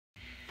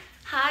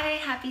Hi,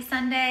 happy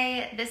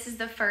Sunday. This is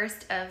the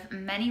first of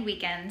many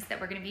weekends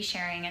that we're going to be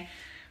sharing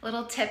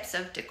little tips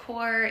of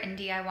decor and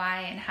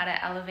DIY and how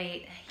to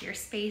elevate your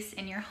space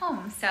in your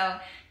home. So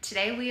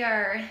today we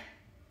are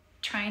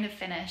trying to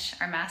finish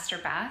our master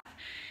bath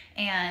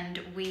and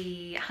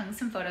we hung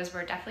some photos.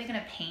 We're definitely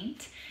going to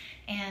paint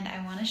and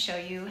I want to show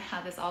you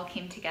how this all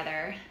came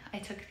together. I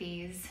took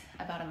these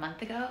about a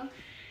month ago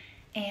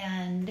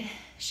and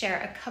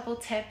share a couple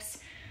tips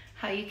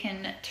how you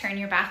can turn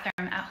your bathroom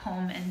at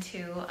home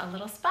into a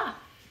little spa.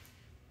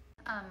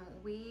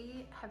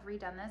 We have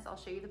redone this. I'll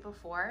show you the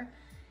before.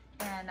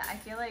 And I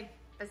feel like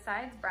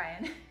besides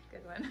Brian,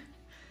 good one,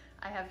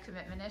 I have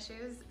commitment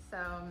issues. So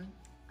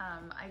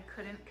I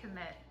couldn't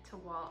commit to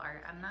wall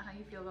art. I don't know how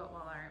you feel about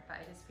wall art, but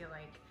I just feel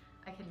like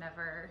I could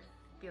never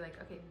be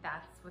like, okay,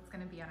 that's what's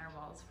gonna be on our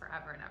walls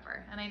forever and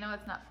ever. And I know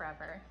it's not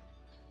forever.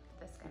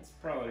 This guy's It's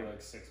probably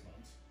like 6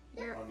 months.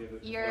 I'll give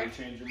it before you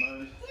change your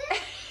mind.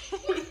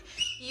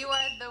 You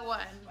are the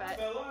one, but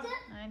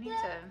I need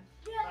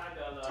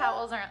to,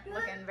 towels aren't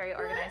looking very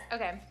organized.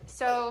 Okay,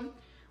 so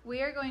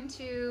we are going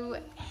to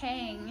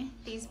hang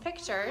these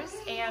pictures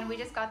and we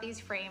just got these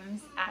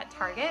frames at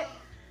Target.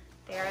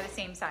 They are the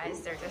same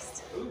size, they're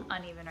just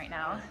uneven right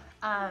now.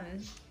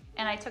 And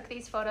I took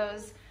these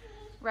photos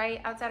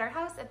right outside our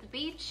house at the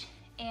beach.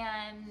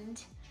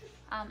 And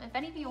if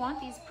any of you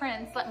want these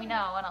prints, let me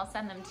know and I'll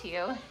send them to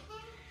you.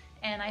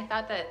 And I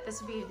thought that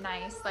this would be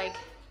nice, like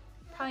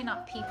probably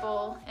not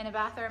people in a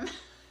bathroom.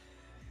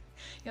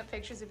 You have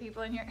pictures of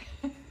people in here.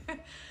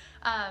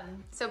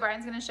 So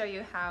Brian's gonna show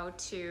you how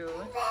to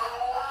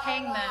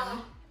hang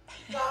them.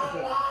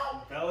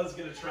 Bella's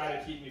gonna try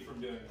to keep me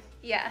from doing it.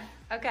 Yeah,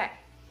 okay.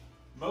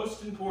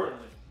 Most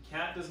importantly,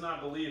 Kat does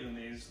not believe in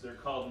these. They're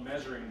called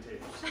measuring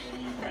tapes.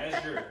 When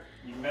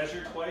you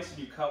measure twice and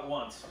you cut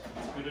once.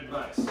 It's good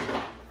advice.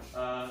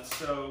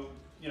 So,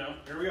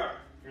 here we are.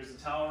 Here's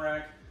the towel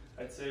rack.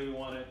 I'd say we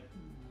want it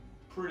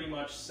pretty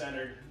much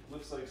centered.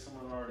 Looks like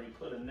someone already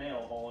put a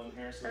nail hole in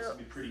here, so this will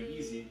be pretty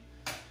easy.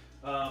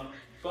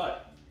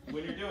 But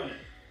when you're doing it,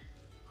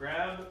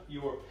 grab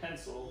your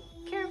pencil.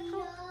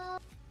 Careful.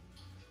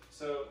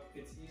 So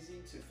it's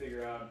easy to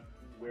figure out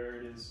where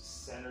it is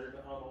centered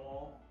on the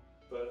wall,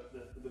 but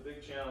the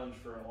big challenge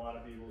for a lot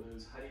of people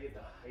is how do you get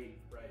the height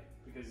right?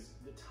 Because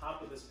the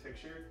top of this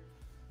picture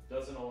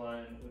doesn't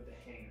align with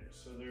the hangers.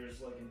 So there's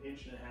like 1.5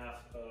 inches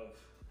of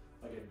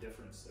like a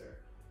difference there.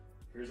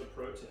 Here's a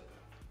pro tip.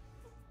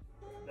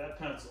 That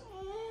pencil,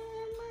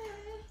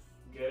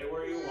 get it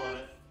where you want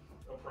it,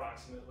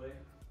 approximately.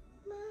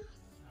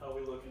 How are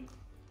we looking?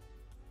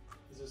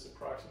 Is this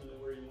approximately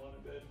where you want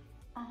it, babe?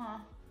 Uh-huh.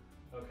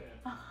 Okay,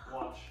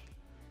 watch.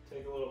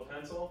 Take a little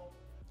pencil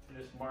and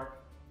just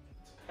mark,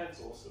 it's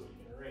pencil so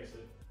we can erase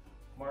it.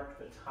 Mark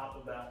the top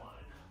of that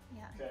line.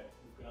 Yeah. Okay,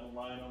 we've got a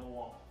line on the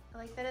wall. I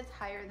like that it's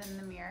higher than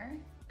the mirror.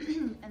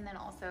 And then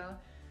also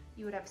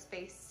you would have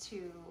space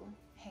to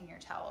hang your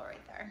towel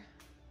right there.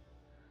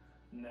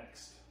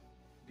 Next,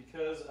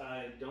 because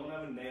I don't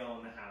have a nail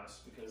in the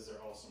house because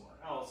they're all somewhere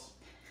else,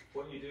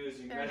 what you do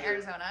is you measure in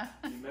Arizona.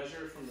 You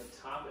measure from the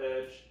top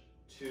edge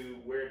to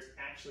where it's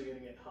actually going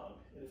to get hung,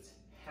 and it's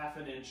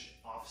 1/2 inch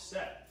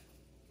offset.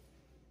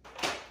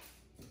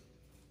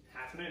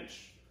 1/2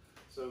 inch.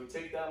 So we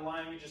take that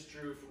line we just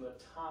drew from the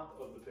top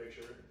of the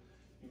picture,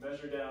 you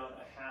measure down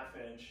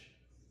 1/2 inch,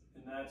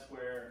 and that's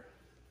where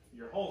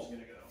your hole's going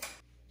to go.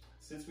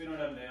 Since we don't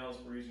have nails,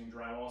 we're using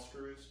drywall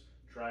screws.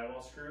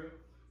 Drywall screw.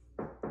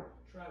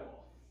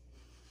 Drywall.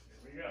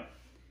 Here we go.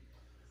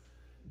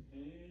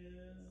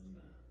 And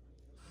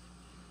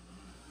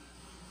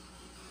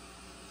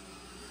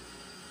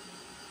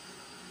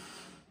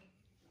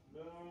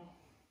boom.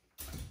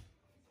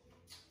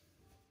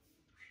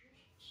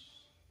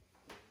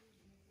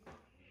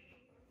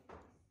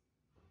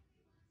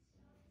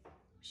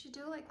 We should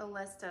do like a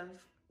list of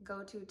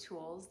go-to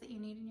tools that you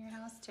need in your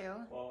house too.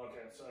 Well,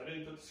 okay, so I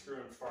didn't put the screw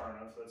in far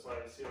enough. That's why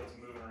I see it's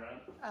moving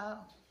around.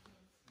 Oh.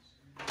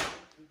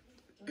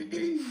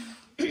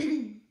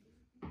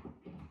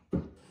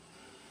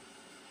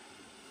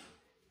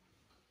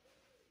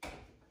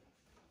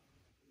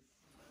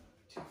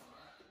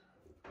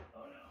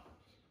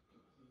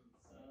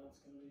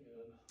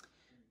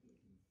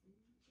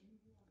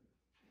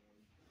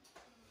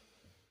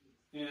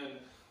 And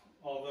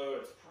although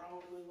it's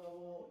probably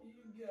level,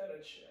 you gotta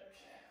check.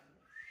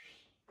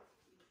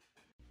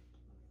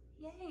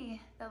 Yay,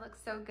 that looks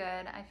so good.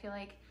 I feel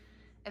like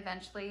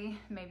eventually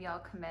maybe I'll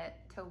commit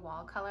to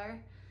wall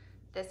color.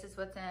 This is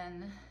what's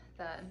in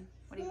the,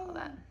 what do you call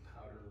that?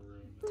 Powder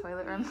room.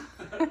 Toilet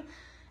room.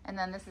 And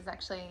then this is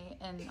actually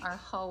in our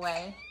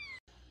hallway.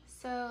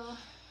 So,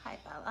 hi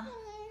Bella.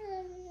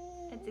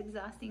 It's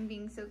exhausting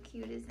being so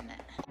cute, isn't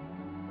it?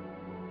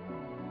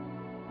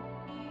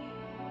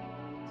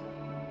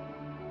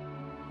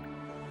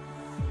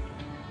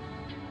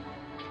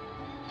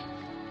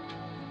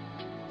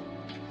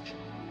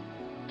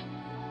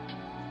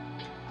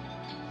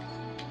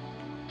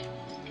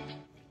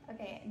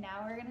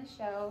 Now we're gonna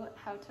show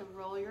how to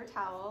roll your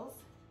towels,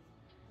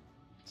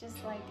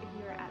 just like if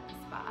you were at the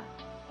spa.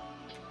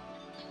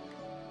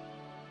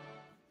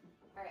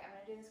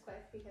 do this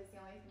quick because the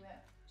only thing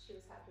that she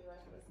was happy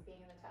with was being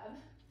in the tub.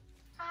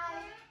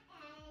 Hi!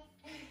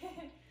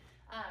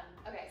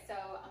 Okay, so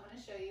I'm gonna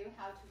show you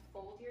how to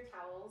fold your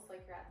towels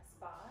like you're at the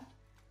spa,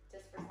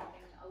 just for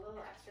something a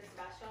little extra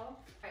special.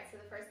 All right, so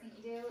the first thing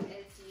you do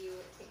is you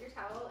take your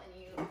towel and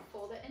you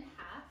fold it in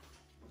half.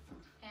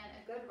 And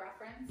a good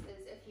reference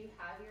is if you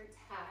have your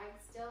tag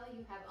still,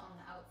 you have on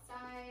the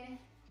outside,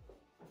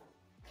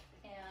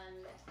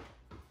 and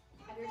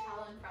have your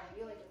towel in front of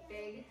you like a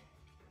big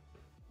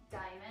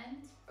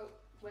diamond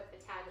with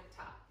the tag at the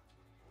top.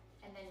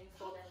 And then you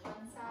fold in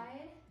one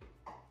side,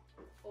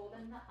 fold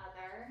in the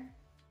other,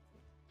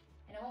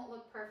 and it won't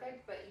look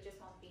perfect, but you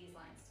just want these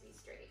lines to be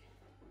straight.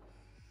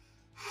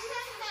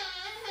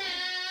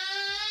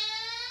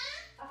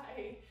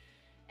 Hi.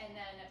 And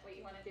then what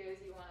you want to do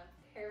is you want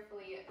to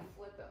carefully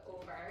flip it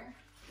over,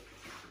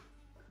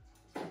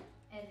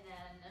 and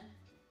then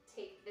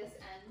take this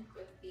end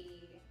with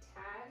the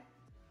tag,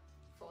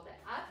 fold it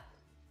up,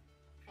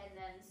 and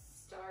then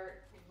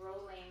start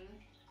rolling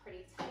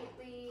pretty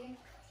tightly,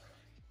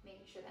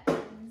 making sure the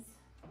ends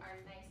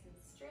are nice and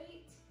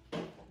straight.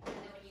 And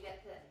then when you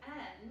get to the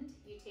end,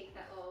 you take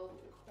that little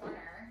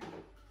corner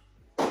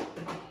and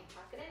you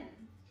tuck it in.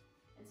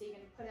 And so you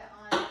can put it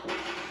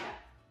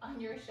on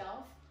your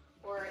shelf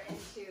or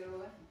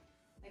into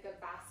like a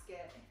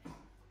basket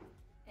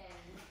in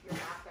your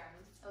bathroom.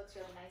 It looks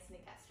really nice in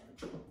the guest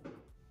room.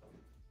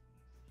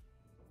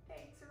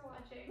 Thanks for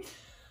watching.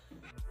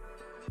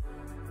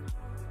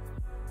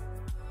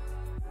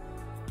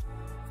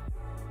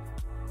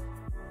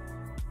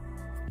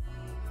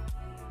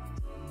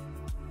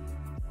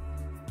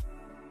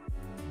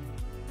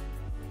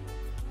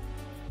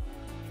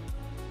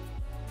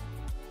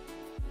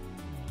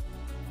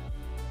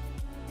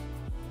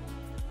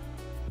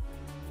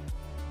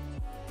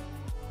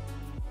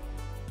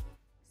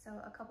 So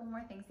a couple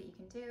more things that you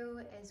can do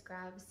is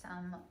grab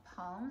some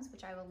palms,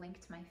 which I will link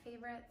to my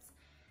favorites.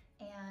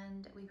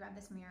 And we grabbed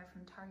this mirror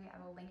from Target.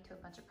 I will link to a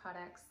bunch of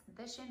products.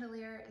 This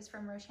chandelier is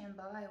from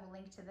Rochambeau. I will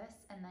link to this.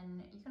 And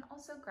then you can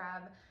also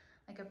grab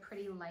like a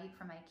pretty light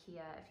from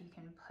IKEA if you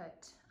can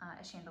put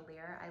a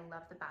chandelier. I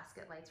love the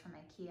basket lights from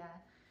IKEA.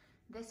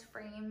 This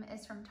frame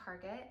is from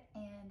Target.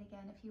 And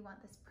again, if you want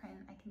this print,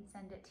 I can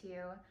send it to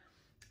you.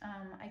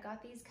 I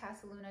got these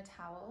Casaluna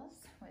towels,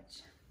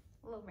 which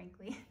a little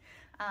wrinkly,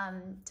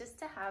 just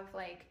to have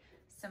like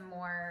some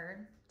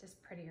more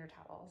just prettier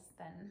towels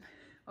than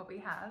what we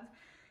have.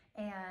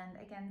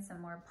 And again,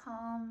 some more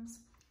palms.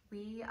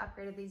 We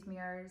upgraded these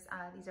mirrors.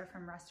 These are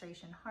from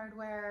Restoration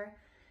Hardware.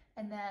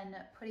 And then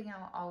putting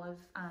out all of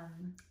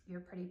your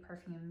pretty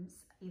perfumes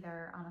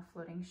either on a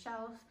floating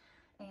shelf.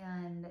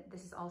 And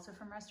this is also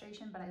from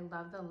Restoration, but I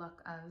love the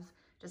look of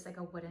just like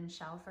a wooden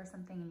shelf or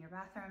something in your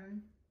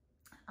bathroom.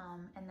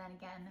 And then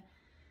again,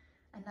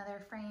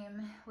 another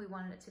frame, we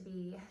wanted it to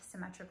be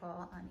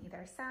symmetrical on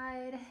either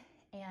side,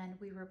 and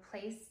we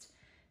replaced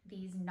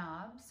these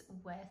knobs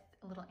with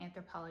little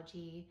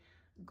Anthropologie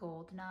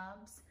gold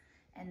knobs.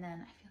 And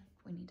then I feel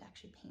like we need to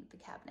actually paint the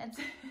cabinets.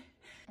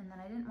 And then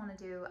I didn't want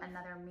to do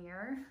another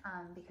mirror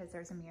because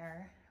there's a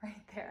mirror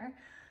right there.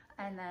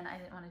 And then I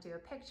didn't want to do a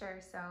picture,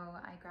 so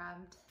I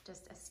grabbed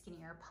just a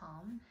skinnier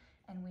palm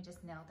and we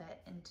just nailed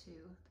it into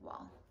the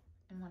wall.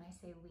 And when I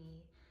say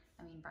we,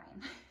 I mean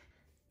Brian.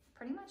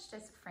 Pretty much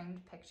just framed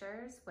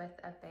pictures with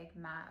a big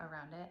mat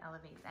around it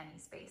elevates any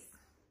space.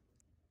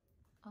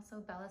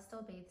 Also, Bella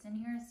still bathes in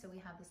here, so we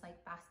have this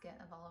like basket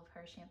of all of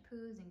her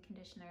shampoos and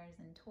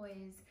conditioners and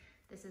toys.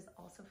 This is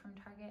also from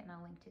Target, and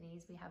I'll link to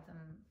these. We have them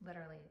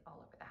literally all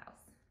over the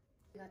house.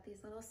 We got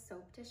these little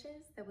soap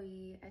dishes that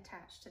we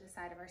attach to the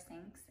side of our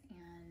sinks,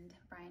 and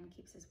Brian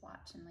keeps his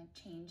watch and like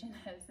change in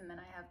his, and then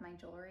I have my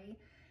jewelry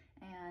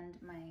and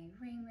my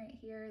ring right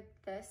here.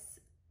 This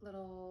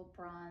little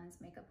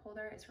bronze makeup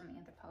holder is from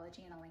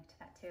Anthropologie, and I'll link to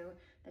that too.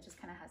 That just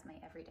kind of has my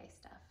everyday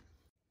stuff.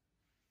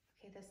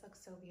 Okay, this looks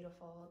so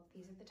beautiful.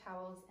 These are the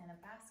towels in a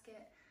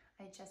basket.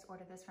 I just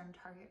ordered this from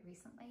Target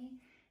recently,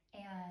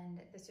 and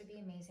this would be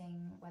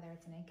amazing whether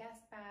it's in a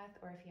guest bath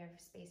or if you have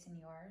space in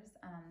yours.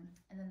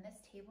 And then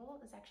this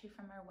table is actually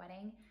from our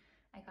wedding.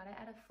 I got it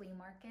at a flea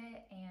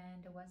market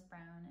and it was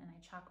brown, and I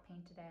chalk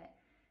painted it,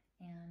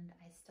 and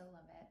I still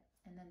love it.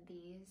 And then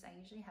these I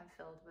usually have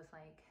filled with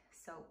like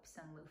soaps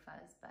and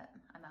loofahs, but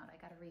I'm out,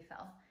 I got a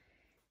refill.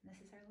 And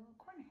this is our little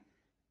corner.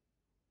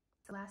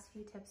 So last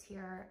few tips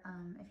here,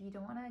 if you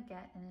don't want to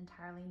get an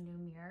entirely new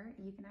mirror,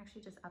 you can actually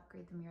just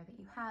upgrade the mirror that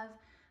you have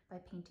by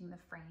painting the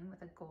frame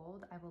with a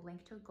gold. I will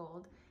link to a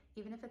gold.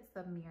 Even if it's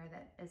the mirror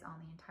that is on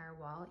the entire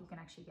wall, you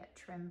can actually get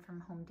trim from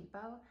Home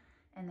Depot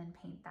and then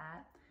paint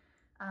that.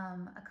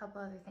 A couple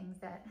other things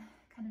that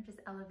kind of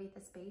just elevate the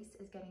space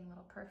is getting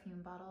little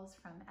perfume bottles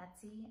from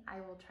Etsy.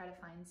 I will try to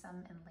find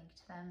some and link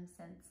to them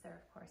since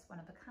they're of course one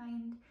of a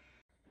kind.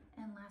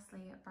 And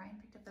lastly, Brian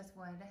picked up this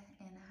wood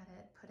and had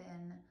it put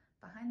in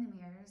behind the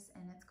mirrors,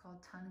 and it's called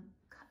tongue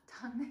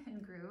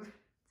and groove.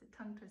 It's a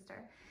tongue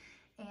twister,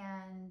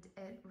 and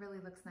it really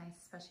looks nice,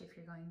 especially if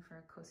you're going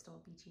for a coastal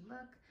beachy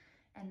look.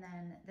 And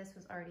then this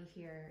was already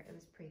here. It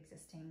was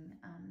pre-existing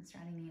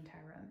surrounding the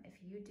entire room. If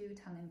you do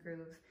tongue and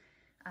groove,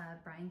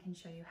 Brian can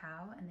show you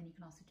how, and then you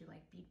can also do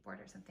like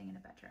beadboard or something in a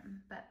bedroom.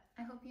 But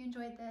I hope you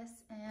enjoyed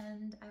this,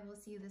 and I will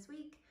see you this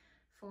week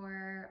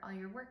for all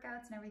your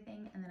workouts and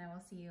everything, and then I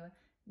will see you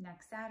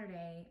next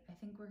Saturday. I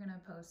think we're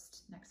gonna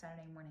post next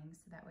Saturday morning,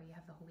 so that way you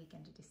have the whole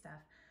weekend to do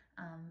stuff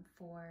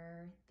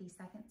for the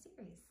second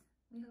series.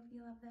 We hope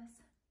you love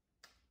this.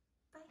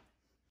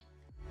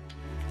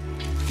 Bye.